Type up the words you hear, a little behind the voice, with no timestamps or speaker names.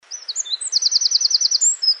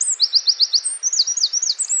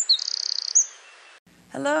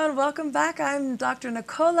Hello and welcome back. I'm Dr.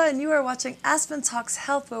 Nicola and you are watching Aspen Talks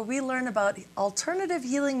Health, where we learn about alternative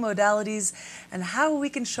healing modalities and how we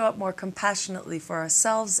can show up more compassionately for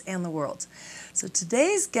ourselves and the world. So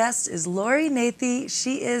today's guest is Lori Nathey.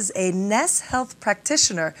 She is a Ness Health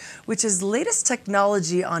practitioner, which is the latest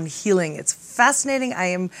technology on healing. It's fascinating. I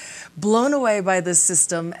am blown away by this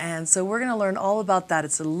system, and so we're going to learn all about that.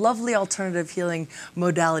 It's a lovely alternative healing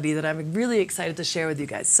modality that I'm really excited to share with you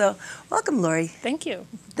guys. So welcome, Lori. Thank you.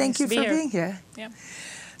 Thank you for being here. Yeah.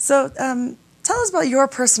 So tell us about your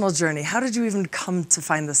personal journey. How did you even come to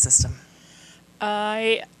find the system?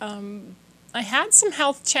 I had some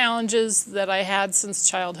health challenges that I had since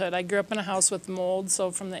childhood. I grew up in a house with mold,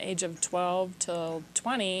 so from the age of 12 till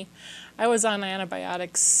 20, I was on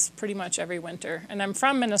antibiotics pretty much every winter. And I'm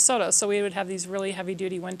from Minnesota, so we would have these really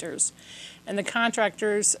heavy-duty winters. And the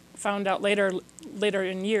contractors found out later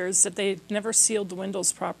in years that they never sealed the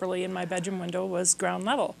windows properly, and my bedroom window was ground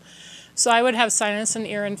level. So I would have sinus and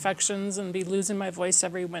ear infections and be losing my voice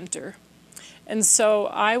every winter. And so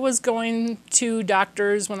I was going to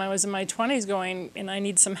doctors when I was in my 20s and I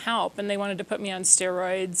need some help. And they wanted to put me on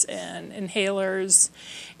steroids and inhalers.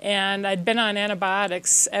 And I'd been on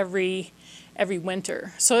antibiotics every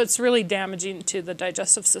winter. So it's really damaging to the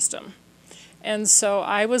digestive system. And so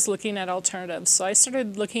I was looking at alternatives. So I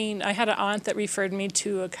started looking. I had an aunt that referred me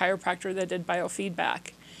to a chiropractor that did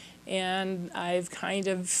biofeedback. And I've kind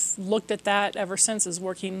of looked at that ever since, as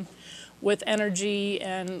working with energy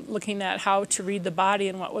and looking at how to read the body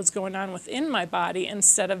and what was going on within my body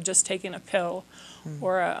instead of just taking a pill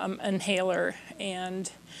or an inhaler.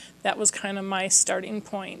 And that was kind of my starting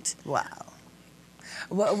point. Wow.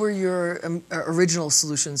 What were your original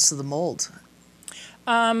solutions to the mold?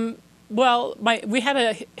 Well, we had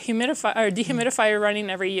a dehumidifier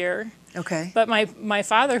running every year. Okay. But my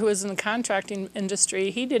father, who was in the contracting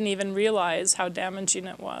industry, he didn't even realize how damaging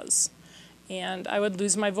it was. And I would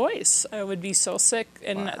lose my voice. I would be so sick.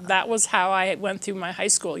 And Wow. that was how I went through my high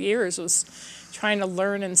school years, was trying to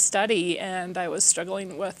learn and study. And I was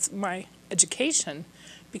struggling with my education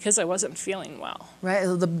because I wasn't feeling well. Right.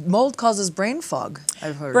 The mold causes brain fog,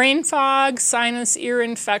 I've heard. Brain fog, sinus, ear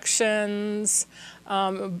infections.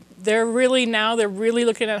 They're really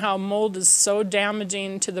looking at how mold is so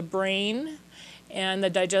damaging to the brain and the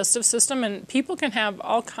digestive system. And people can have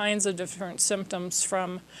all kinds of different symptoms.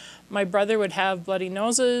 From my brother would have bloody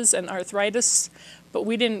noses and arthritis, but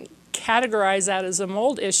we didn't categorize that as a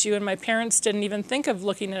mold issue, and my parents didn't even think of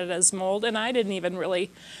looking at it as mold, and I didn't even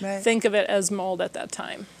really think of it as mold at that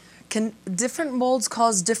time. Can different molds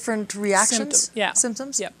cause different reactions?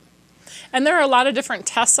 Symptoms? Yep. And there are a lot of different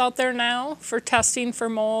tests out there now for testing for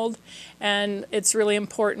mold, and it's really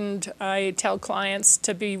important. I tell clients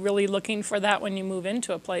to be really looking for that when you move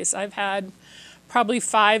into a place. I've had probably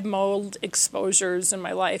 5 mold exposures in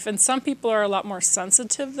my life, and some people are a lot more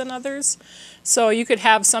sensitive than others. So you could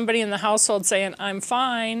have somebody in the household saying, I'm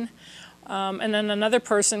fine, and then another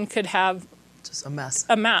person could have just a mess.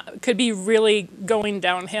 Could be really going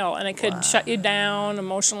downhill, and it could shut you down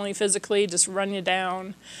emotionally, physically, just run you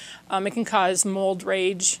down. It can cause mold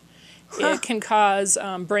rage. It can cause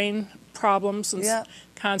brain problems and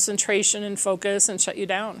concentration and focus, and shut you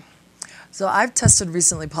down. So I've tested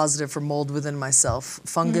recently positive for mold within myself.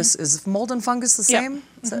 Fungus, is mold and fungus the same?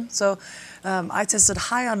 Yep. So I tested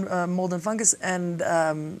high on mold and fungus, and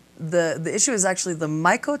the issue is actually the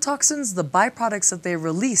mycotoxins, the byproducts that they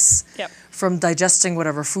release from digesting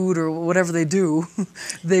whatever food or whatever they do.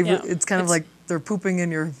 It's kind of like they're pooping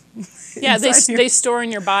in your they store in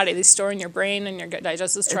your body. They store in your brain and your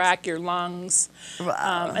digestive tract, your lungs.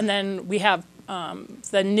 Wow. And then we have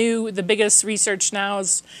the biggest research now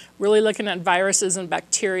is really looking at viruses and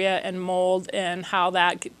bacteria and mold and how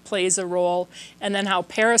that plays a role, and then how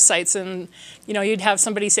parasites, and you'd have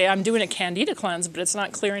somebody say, I'm doing a candida cleanse, but it's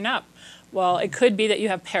not clearing up. Well, it could be that you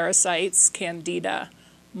have parasites, candida,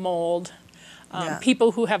 mold.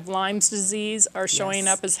 People who have Lyme's disease are showing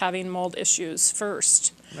up as having mold issues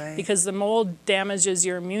first, because the mold damages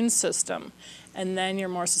your immune system, and then you're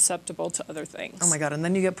more susceptible to other things. Oh my God, and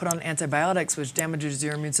then you get put on antibiotics, which damages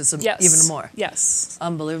your immune system even more. Yes.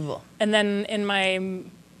 Unbelievable. And then in my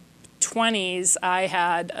 20s, I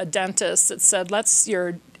had a dentist that said,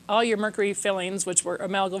 all your mercury fillings, which were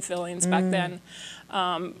amalgam fillings back then,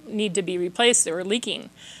 need to be replaced. They were leaking.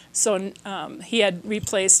 So he had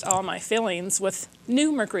replaced all my fillings with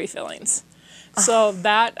new mercury fillings. So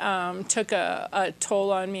that took a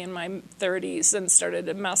toll on me in my 30s and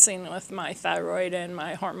started messing with my thyroid and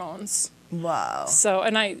my hormones. Wow. So,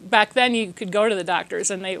 back then you could go to the doctors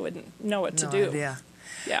and they wouldn't know what to do. Idea.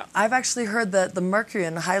 Yeah. I've actually heard that the mercury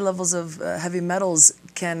and high levels of heavy metals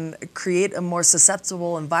can create a more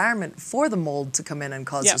susceptible environment for the mold to come in and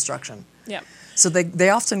cause Yep. destruction. Yeah. So they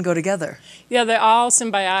often go together. Yeah, they're all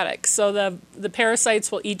symbiotic. So the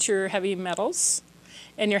parasites will eat your heavy metals,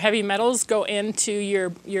 and your heavy metals go into your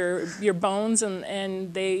bones,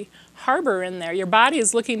 and they harbor in there. Your body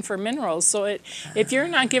is looking for minerals. So if you're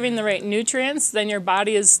not giving the right nutrients, then your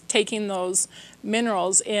body is taking those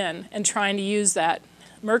minerals in and trying to use that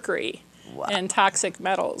mercury and toxic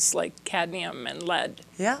metals like cadmium and lead.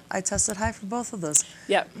 Yeah, I tested high for both of those.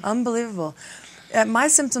 Yep. Unbelievable. My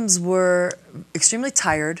symptoms were extremely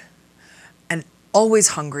tired and always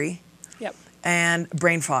hungry Yep. and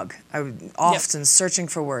brain fog. I was often searching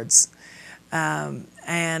for words.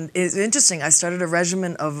 And it's interesting, I started a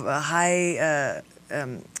regimen of high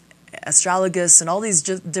astragalus and all these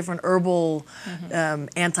different herbal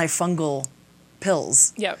antifungal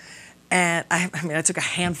pills. Yep. And I mean, I took a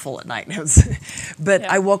handful at night. But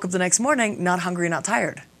Yeah. I woke up the next morning not hungry, not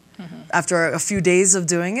tired. After a few days of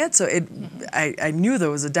doing it, so I knew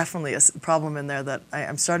there was definitely a problem in there that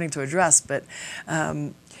I'm starting to address. But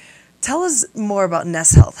tell us more about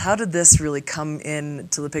Ness Health. How did this really come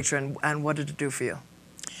into the picture, and what did it do for you?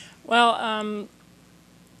 Well,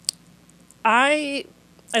 I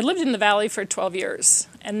lived in the Valley for 12 years,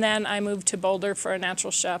 and then I moved to Boulder for a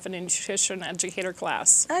natural chef and nutrition educator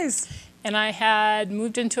class. Nice. And I had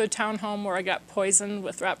moved into a townhome where I got poisoned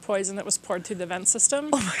with rat poison that was poured through the vent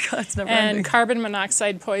system. Oh my God, it's never And ending. carbon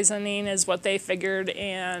monoxide poisoning is what they figured,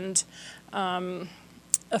 and a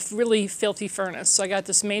really filthy furnace. So I got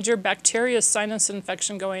this major bacteria sinus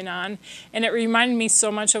infection going on, and it reminded me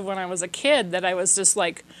so much of when I was a kid that I was just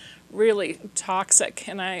like really toxic,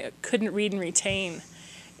 and I couldn't read and retain.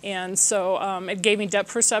 And so it gave me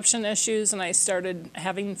depth perception issues, and I started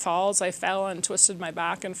having falls. I fell and twisted my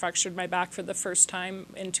back and fractured my back for the first time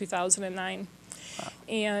in 2009. Wow.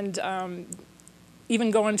 And even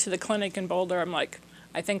going to the clinic in Boulder, I'm like,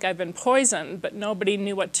 I think I've been poisoned, but nobody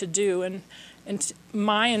knew what to do. And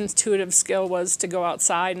my intuitive skill was to go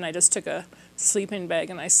outside, and I just took a sleeping bag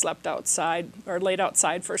and I slept outside or laid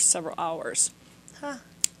outside for several hours. Huh.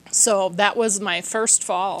 So that was my first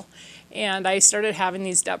fall. And I started having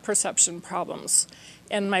these depth perception problems,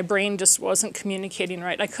 and my brain just wasn't communicating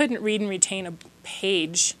right. I couldn't read and retain a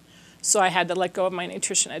page, so I had to let go of my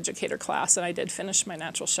nutrition educator class, and I did finish my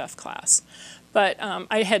natural chef class. But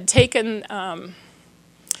I had taken,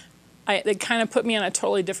 it kind of put me on a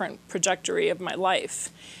totally different trajectory of my life,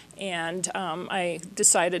 and I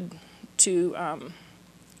decided to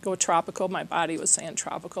go tropical. My body was saying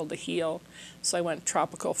tropical to heal. So I went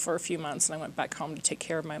tropical for a few months, and I went back home to take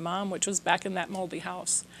care of my mom, which was back in that moldy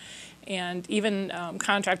house. And even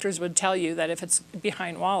contractors would tell you that if it's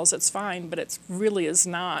behind walls, it's fine, but it really is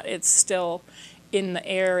not. It's still in the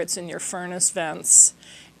air. It's in your furnace vents.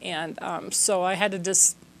 And so I had to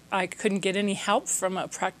I couldn't get any help from a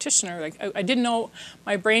practitioner. Like I didn't know,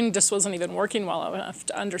 my brain just wasn't even working well enough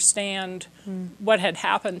to understand what had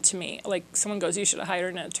happened to me. Like someone goes, you should have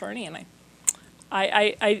hired an attorney, and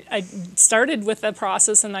I started with the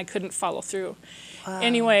process and I couldn't follow through. Wow.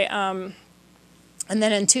 Anyway, and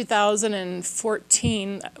then in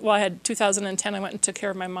 2014, well, I had 2010, I went and took care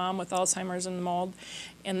of my mom with Alzheimer's and mold,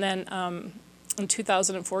 and then in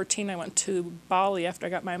 2014, I went to Bali after I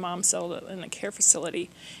got my mom settled in a care facility,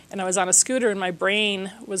 and I was on a scooter, and my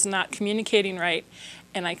brain was not communicating right,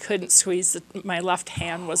 and I couldn't my left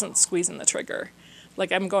hand wasn't squeezing the trigger.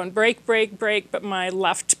 Like I'm going brake, brake, brake, but my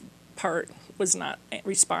left part was not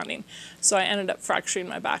responding. So I ended up fracturing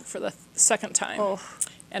my back for the second time. Oh.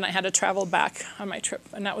 And I had to travel back on my trip.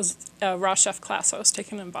 And that was a raw chef class I was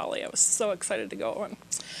taking in Bali. I was so excited to go.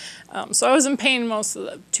 And so I was in pain most of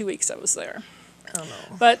the 2 weeks I was there. Oh,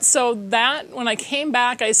 no. But so that, when I came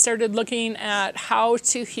back, I started looking at how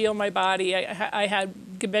to heal my body. I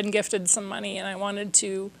had been gifted some money, and I wanted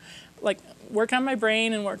to work on my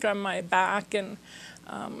brain and work on my back, and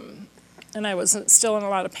I was still in a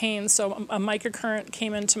lot of pain. So a microcurrent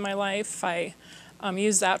came into my life. I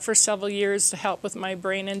used that for several years to help with my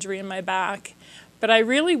brain injury in my back. But I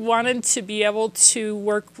really wanted to be able to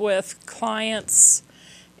work with clients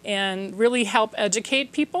and really help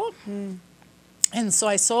educate people. And so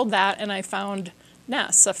I sold that, and I found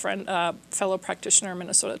Ness, a fellow practitioner in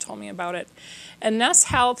Minnesota told me about it. And Ness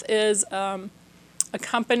Health is a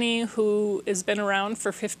company who has been around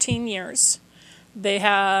for 15 years. They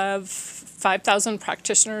have 5,000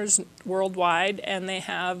 practitioners worldwide, and they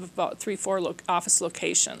have about 3-4 office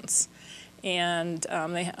locations. And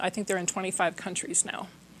I think they're in 25 countries now.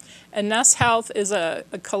 And Ness Health is a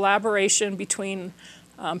collaboration between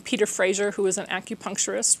Peter Fraser, who is an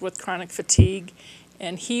acupuncturist with chronic fatigue,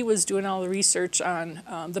 and he was doing all the research on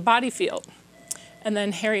the body field. And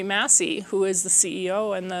then Harry Massey, who is the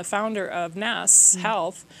CEO and the founder of Ness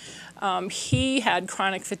Health, he had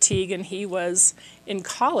chronic fatigue, and he was in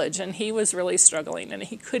college, and he was really struggling, and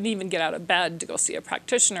he couldn't even get out of bed to go see a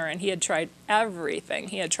practitioner, and he had tried everything.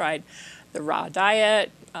 He had tried the raw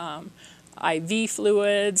diet, IV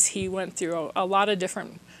fluids. He went through a lot of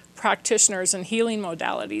different practitioners and healing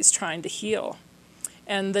modalities trying to heal.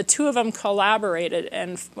 And the two of them collaborated,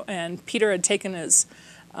 and Peter had taken his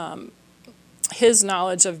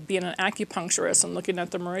knowledge of being an acupuncturist and looking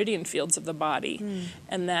at the meridian fields of the body.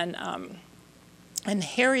 And then and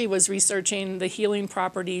Harry was researching the healing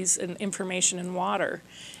properties and information in water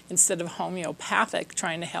instead of homeopathic,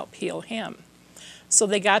 trying to help heal him. So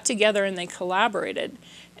they got together and they collaborated,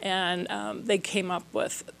 and they came up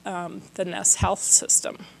with the Ness Health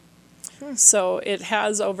System. So it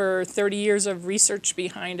has over 30 years of research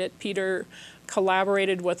behind it. Peter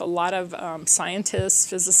collaborated with a lot of scientists,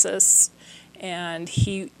 physicists, and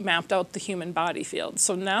he mapped out the human body field.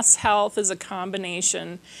 So Ness Health is a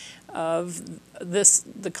combination of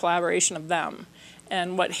the collaboration of them.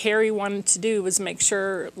 And what Harry wanted to do was make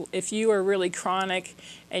sure if you are really chronic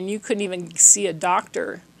and you couldn't even see a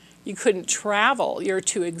doctor, you couldn't travel, you're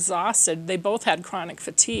too exhausted. They both had chronic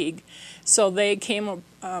fatigue. So they came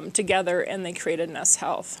together and they created Ness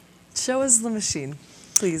Health. Show us the machine,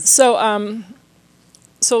 please. So,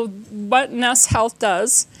 so what Ness Health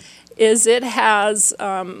does is it has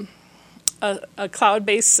a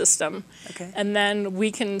cloud-based system, and then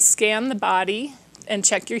we can scan the body and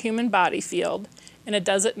check your human body field, and it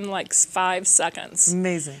does it in like 5 seconds.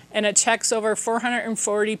 Amazing. And it checks over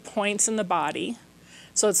 440 points in the body.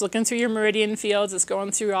 So it's looking through your meridian fields, it's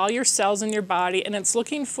going through all your cells in your body, and it's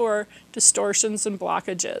looking for distortions and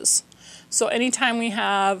blockages. So anytime we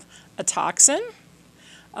have a toxin,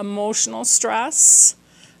 emotional stress,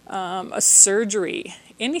 a surgery,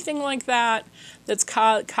 anything like that that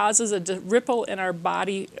causes a ripple in our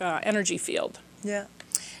body energy field. Yeah.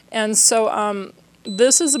 And so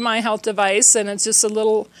this is my health device, and it's just a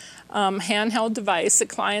little handheld device that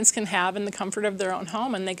clients can have in the comfort of their own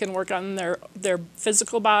home, and they can work on their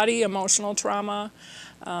physical body, emotional trauma.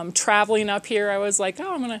 Traveling up here, I was like,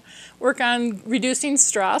 I'm going to work on reducing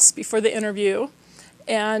stress before the interview,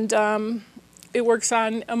 and it works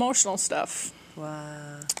on emotional stuff.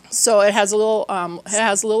 Wow. So it has little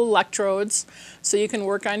electrodes, so you can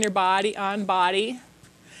work on your body,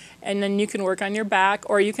 and then you can work on your back,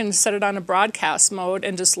 or you can set it on a broadcast mode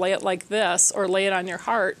and just lay it like this, or lay it on your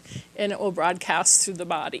heart, and it will broadcast through the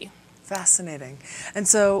body. Fascinating. And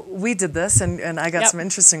so we did this, and I got some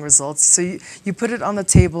interesting results. So you put it on the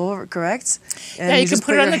table, correct? And yeah, you can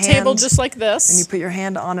put it on the table just like this. And you put your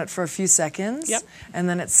hand on it for a few seconds. Yep. And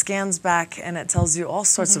then it scans back, and it tells you all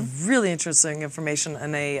sorts of really interesting information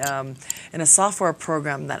in a software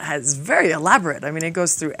program that is very elaborate. I mean, it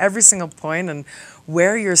goes through every single point and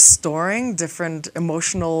where you're storing different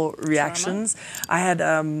emotional reactions. Trauma. I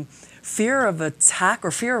had fear of attack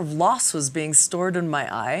or fear of loss was being stored in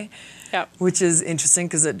my eye. Yep. Which is interesting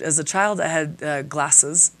because as a child I had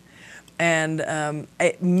glasses, and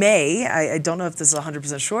I don't know if this is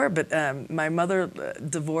 100% sure, but my mother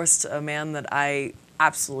divorced a man that I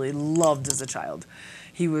absolutely loved as a child.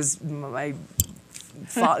 He was my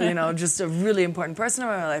father, just a really important person in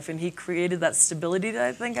my life, and he created that stability that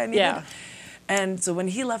I think I needed. Yeah. And so when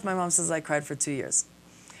he left, my mom says I cried for 2 years,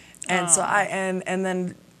 and so and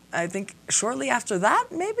then. I think shortly after that,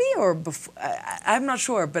 maybe, or before, I'm not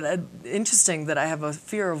sure, but interesting that I have a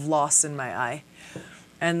fear of loss in my eye.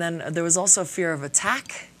 And then there was also a fear of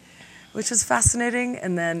attack, which is fascinating.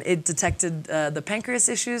 And then it detected the pancreas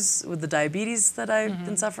issues with the diabetes that I've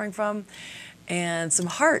been suffering from, and some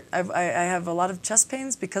heart. I have a lot of chest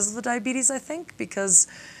pains because of the diabetes, I think, because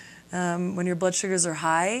when your blood sugars are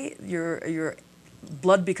high, your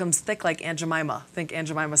blood becomes thick like Aunt Jemima. Think Aunt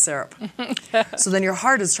Jemima syrup. So then your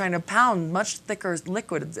heart is trying to pound much thicker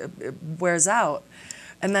liquid. It wears out.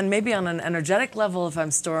 And then maybe on an energetic level, if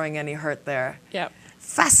I'm storing any hurt there. Yeah.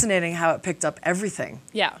 Fascinating how it picked up everything.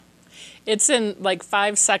 Yeah. It's in like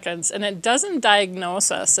 5 seconds, and it doesn't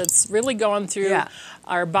diagnose us. It's really going through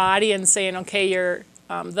our body and saying, okay, you're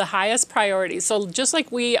the highest priority. So just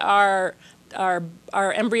like we are... Our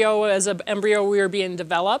embryo, as an embryo, we are being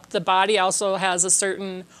developed. The body also has a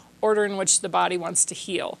certain order in which the body wants to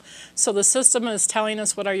heal. So the system is telling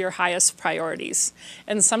us what are your highest priorities.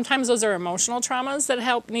 And sometimes those are emotional traumas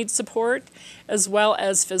that need support, as well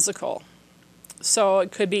as physical. So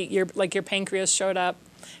it could be your pancreas showed up,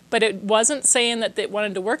 but it wasn't saying that they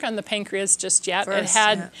wanted to work on the pancreas just yet. First,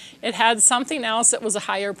 it had something else that was a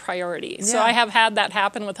higher priority. So Yeah. I have had that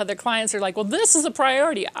happen with other clients. They're like, well, this is a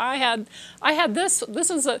priority. I had this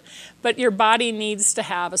is a, but your body needs to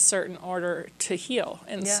have a certain order to heal.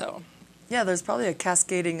 And Yeah. so, Yeah, there's probably a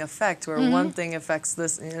cascading effect where one thing affects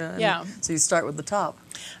this. You know, and Yeah. So you start with the top.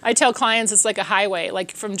 I tell clients it's like a highway,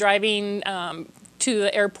 like from driving to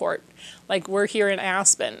the airport. Like we're here in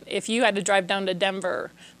Aspen. If you had to drive down to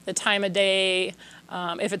Denver, the time of day,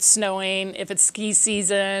 if it's snowing, if it's ski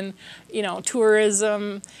season, you know,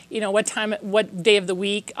 tourism, you know, what day of the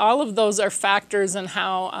week, all of those are factors in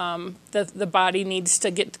how the body needs to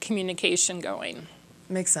get communication going.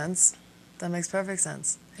 Makes sense. That makes perfect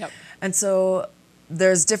sense. Yep. And so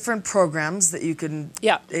there's different programs that you can.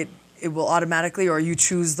 Yeah. It will automatically, or you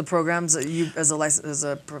choose the programs that you as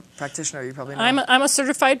a practitioner. You probably know. I'm a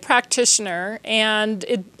certified practitioner, and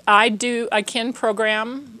I can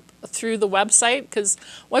program through the website, because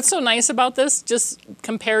what's so nice about this, just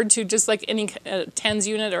compared to just like any TENS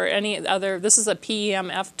unit or any other, this is a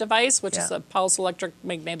PEMF device, which is a pulse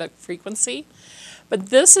electromagnetic frequency. But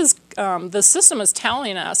this is, the system is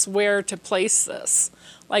telling us where to place this,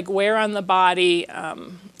 like where on the body,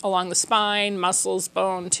 along the spine, muscles,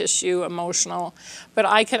 bone, tissue, emotional. But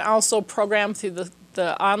I can also program through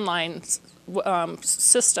the online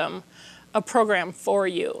system a program for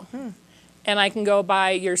you. And I can go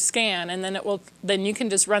by your scan, and then you can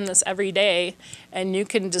just run this every day, and you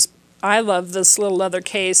can just, I love this little leather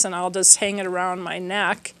case, and I'll just hang it around my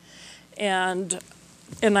neck, and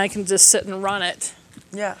I can just sit and run it.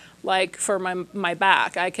 Yeah. Like for my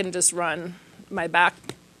back, I can just run my back,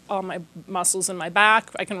 all my muscles in my back.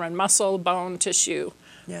 I can run muscle, bone, tissue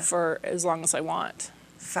for as long as I want.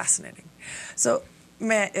 Fascinating. So,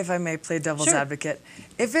 if I may play devil's Sure. advocate,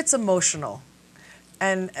 if it's emotional,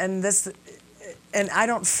 and I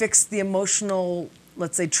don't fix the emotional,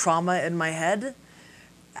 let's say, trauma in my head,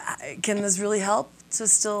 can this really help to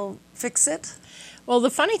still fix it? Well, the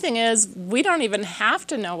funny thing is, we don't even have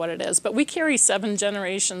to know what it is, but we carry 7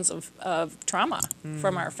 generations of trauma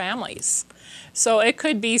from our families. So it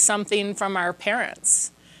could be something from our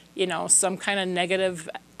parents, you know, some kind of negative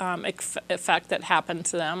effect that happened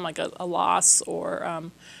to them, like a loss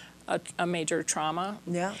or a major trauma.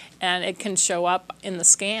 Yeah. And it can show up in the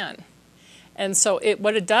scan. And so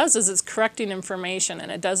what it does is it's correcting information,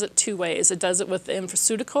 and it does it 2 ways. It does it with the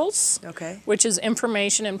infraceuticals, Okay. which is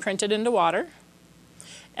information imprinted into water.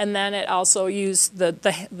 And then it also used the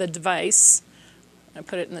device. I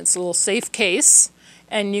put it in its little safe case,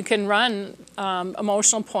 and you can run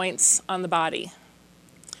emotional points on the body.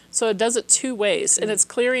 So it does it 2 ways, and it's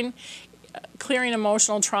clearing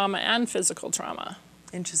emotional trauma and physical trauma,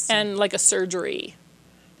 Interesting. and like a surgery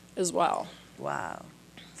as well. Wow.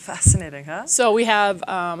 Fascinating, huh? So we have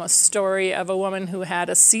a story of a woman who had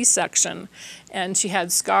a C-section, and she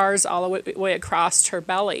had scars all the way across her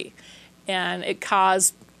belly, and it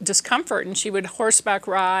caused discomfort. And she would horseback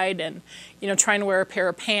ride, and trying to wear a pair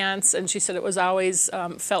of pants, and she said it was always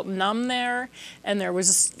felt numb there, and there was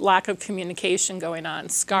this lack of communication going on.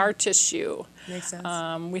 Scar tissue. Makes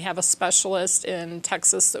sense. We have a specialist in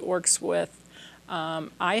Texas that works with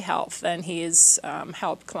eye health, and he's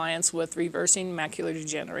helped clients with reversing macular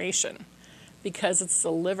degeneration because it's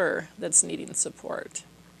the liver that's needing support.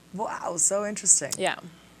 Wow, so interesting. Yeah.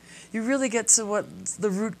 You really get to what the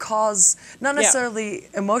root cause, not necessarily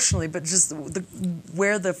emotionally, but just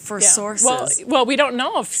where the first source is. Well, we don't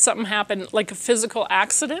know if something happened, like a physical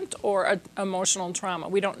accident or an emotional trauma.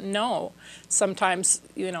 We don't know. Sometimes,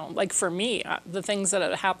 like for me, the things that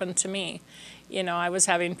had happened to me, I was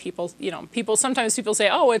having sometimes people say,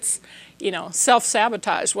 oh, it's,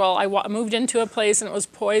 self-sabotage. Well, I moved into a place and it was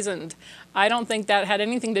poisoned. I don't think that had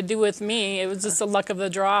anything to do with me. It was just the luck of the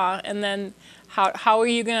draw. And then how are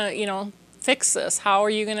you going to, fix this? How are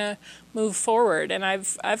you going to move forward? And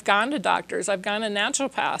I've gone to doctors. I've gone to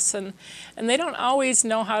naturopaths, and they don't always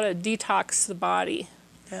know how to detox the body.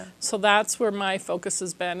 Yeah. So that's where my focus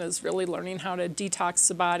has been, is really learning how to detox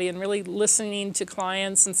the body and really listening to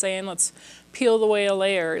clients and saying, let's peel away a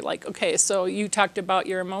layer. Like, okay, so you talked about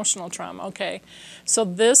your emotional trauma. Okay, so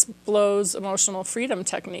this blows emotional freedom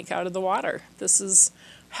technique out of the water. This is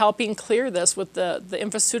helping clear this with the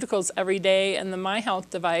infraceuticals every day and the MyHealth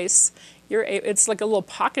device. It's like a little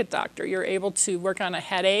pocket doctor. You're able to work on a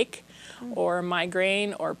headache or a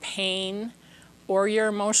migraine or pain or your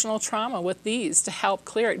emotional trauma with these to help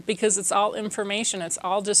clear it, because it's all information. It's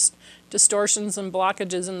all just distortions and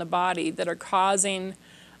blockages in the body that are causing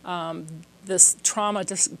this trauma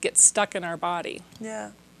to get stuck in our body.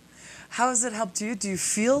 Yeah. How has it helped you? Do you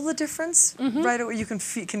feel the difference right away? You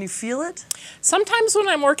can you feel it? Sometimes when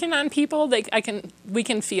I'm working on people, we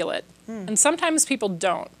can feel it, and sometimes people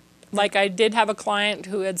don't. Like I did have a client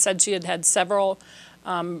who had said she had had several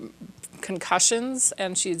concussions,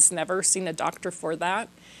 and she's never seen a doctor for that.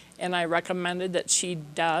 And I recommended that she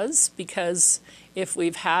does, because if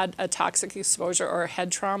we've had a toxic exposure or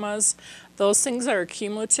head traumas, those things are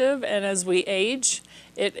cumulative, and as we age,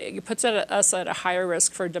 it puts us at a higher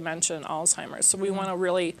risk for dementia and Alzheimer's. So we want to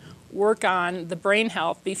really work on the brain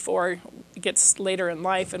health before it gets later in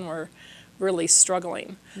life and we're really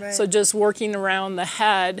struggling. Right. So just working around the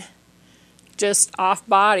head, just off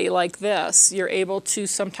body like this, you're able to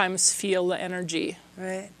sometimes feel the energy.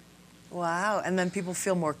 Right. Wow. And then people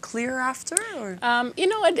feel more clear after? Or? And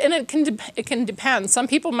it can depend. Some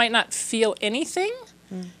people might not feel anything,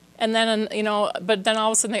 and then but then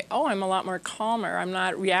all of a sudden I'm a lot more calmer. I'm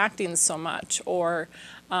not reacting so much, or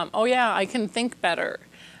oh yeah, I can think better.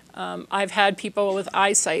 I've had people with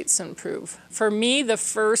eyesight improve. For me, the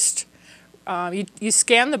first you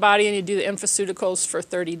scan the body and you do the infoceuticals for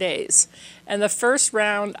 30 days, and the first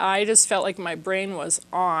round I just felt like my brain was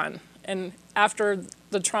on, and after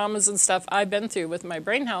the traumas and stuff I've been through with my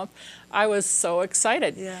brain health, I was so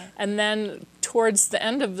excited. Yeah. And then towards the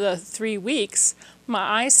end of the 3 weeks, my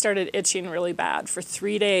eyes started itching really bad for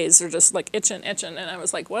 3 days. They're just like itching, and I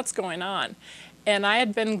was like, what's going on? And I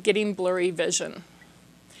had been getting blurry vision.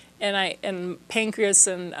 And pancreas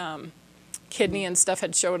and kidney and stuff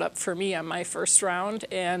had showed up for me on my first round,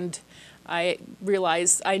 and I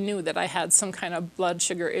realized I knew that I had some kind of blood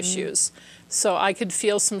sugar issues. So I could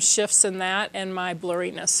feel some shifts in that, and my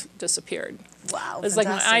blurriness disappeared. Wow. It was like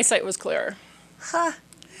my eyesight was clear. Huh.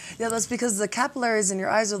 Yeah, that's because the capillaries in your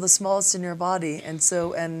eyes are the smallest in your body, and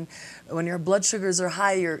when your blood sugars are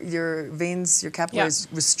high, your veins, your capillaries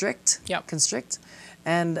constrict,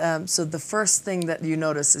 and so the first thing that you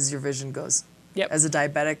notice is your vision goes. Yep. As a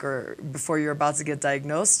diabetic, or before you're about to get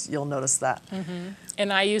diagnosed, you'll notice that.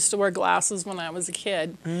 And I used to wear glasses when I was a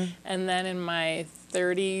kid, and then in my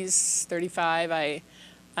 30s, 35, I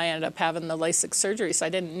ended up having the LASIK surgery, so I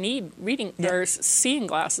didn't need reading or seeing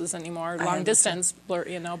glasses anymore, long distance blur,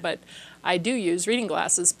 but I do use reading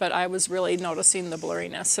glasses, but I was really noticing the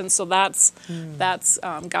blurriness, and so that's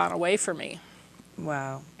gone away for me.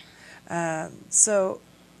 Wow. So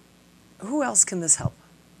who else can this help?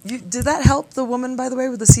 Did that help the woman, by the way,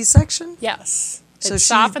 with the C-section? Yes. So it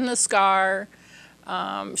softened the scar.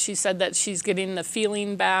 She said that she's getting the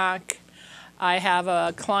feeling back. I have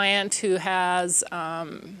a client who has a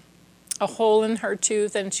hole in her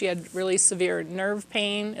tooth, and she had really severe nerve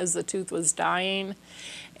pain as the tooth was dying.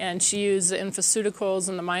 And she used the infoceuticals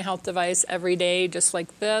and the MyHealth device every day, just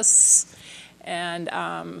like this. And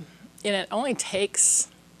it only takes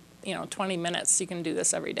 20 minutes. You can do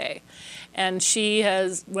this every day. And she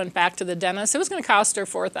went back to the dentist. It was going to cost her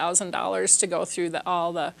 $4,000 to go through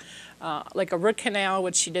like a root canal,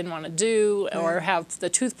 which she didn't want to do, or have the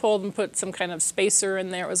tooth pulled and put some kind of spacer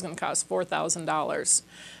in there. It was going to cost $4,000.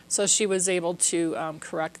 So she was able to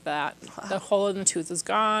correct that. Wow. The hole in the tooth is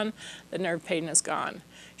gone. The nerve pain is gone.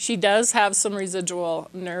 She does have some residual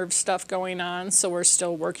nerve stuff going on, so we're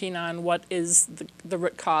still working on what is the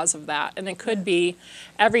root cause of that. And it could be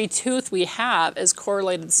every tooth we have is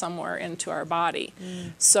correlated somewhere into our body.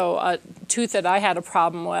 So a tooth that I had a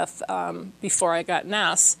problem with before I got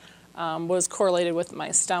NES was correlated with my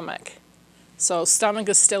stomach. So stomach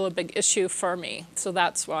is still a big issue for me, so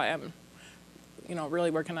that's why I'm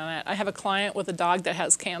really working on it. I have a client with a dog that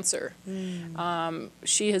has cancer.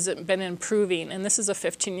 She has been improving, and this is a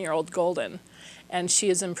 15-year-old golden, and she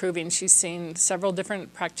is improving. She's seen several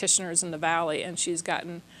different practitioners in the valley, and she's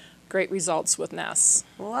gotten great results with NES.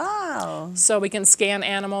 Wow. So we can scan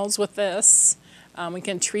animals with this. We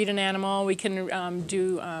can treat an animal. We can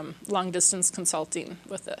do long-distance consulting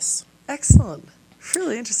with this. Excellent.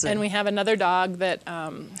 Really interesting. And we have another dog that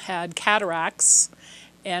had cataracts.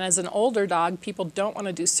 And as an older dog, people don't want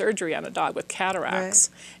to do surgery on a dog with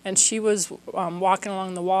cataracts. Right. And she was walking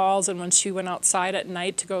along the walls, and when she went outside at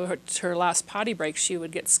night to go to her last potty break, she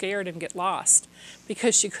would get scared and get lost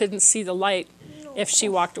because she couldn't see the light if she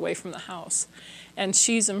walked away from the house. And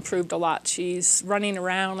she's improved a lot. She's running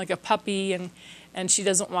around like a puppy, and she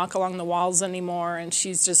doesn't walk along the walls anymore, and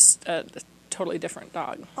she's just a totally different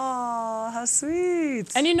dog. Oh, how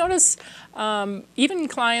sweet. And you notice even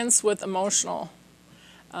clients with emotional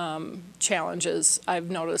challenges, I've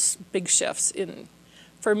noticed big shifts in.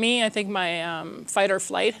 For me, I think my fight or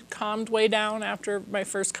flight calmed way down after my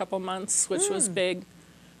first couple months, which was big.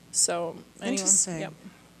 So anyway, interesting. Yep.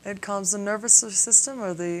 It calms the nervous system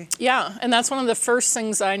or the... Yeah, and that's one of the first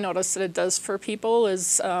things I noticed that it does for people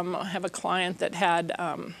is I have a client that had,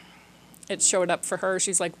 it showed up for her.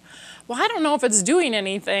 She's like, well, I don't know if it's doing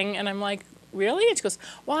anything. And I'm like, really? And she goes,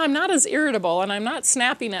 well, I'm not as irritable and I'm not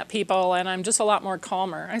snapping at people and I'm just a lot more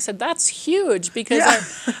calmer. I said, that's huge because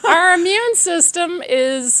our immune system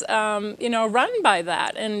is, run by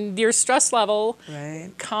that. And your stress level,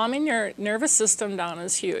 calming your nervous system down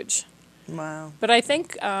is huge. Wow. But I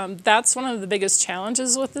think that's one of the biggest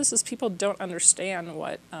challenges with this is people don't understand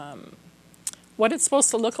what it's supposed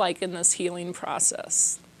to look like in this healing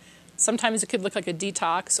process. Sometimes it could look like a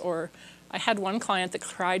detox, or I had one client that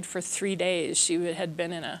cried for 3 days. She had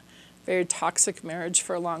been in a very toxic marriage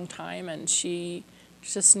for a long time, and she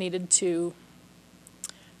just needed to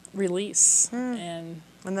release. And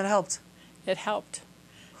that helped? It helped.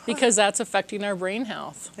 Because that's affecting our brain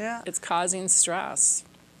health. Yeah. It's causing stress.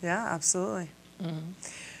 Yeah, absolutely.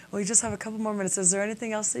 Well, you just have a couple more minutes. Is there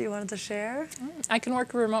anything else that you wanted to share? I can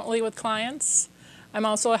work remotely with clients. I'm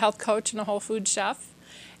also a health coach and a whole food chef.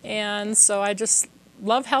 And so I just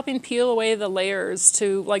love helping peel away the layers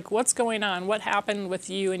to like what's going on, what happened with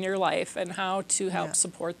you in your life, and how to help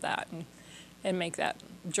support that and make that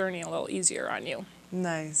journey a little easier on you.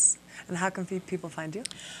 Nice. And how can people find you?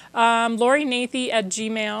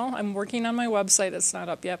 LoriNathy@gmail. I'm working on my website. It's not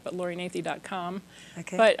up yet, but LoriNathy.com.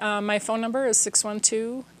 Okay. But my phone number is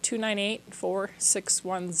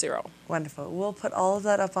 612-298-4610. Wonderful. We'll put all of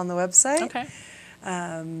that up on the website. Okay.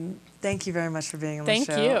 Thank you very much for being on the show.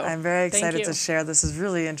 Thank you. I'm very excited to share. This is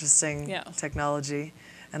really interesting Yeah. technology.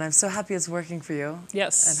 And I'm so happy it's working for you.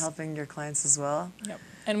 Yes. And helping your clients as well. Yep.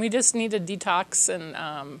 And we just need to detox,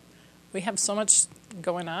 and we have so much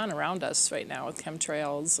going on around us right now with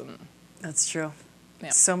chemtrails and... That's true. Yeah.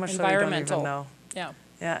 So much that we don't even know. Yeah.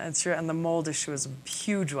 Yeah, it's true. And the mold issue is a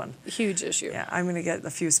huge one. Huge issue. Yeah, I'm going to get a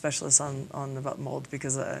few specialists on about mold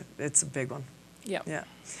because it's a big one. Yep. Yeah.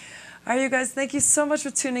 All right, you guys, thank you so much for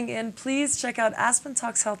tuning in. Please check out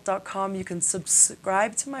AspenTalksHealth.com. You can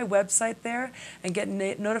subscribe to my website there and get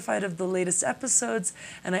notified of the latest episodes.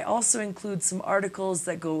 And I also include some articles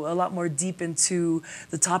that go a lot more deep into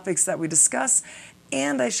the topics that we discuss.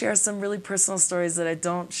 And I share some really personal stories that I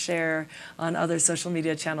don't share on other social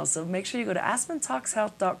media channels. So make sure you go to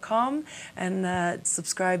AspenTalksHealth.com and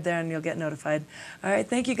subscribe there, and you'll get notified. All right,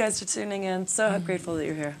 thank you guys for tuning in. So grateful that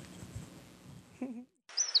you're here.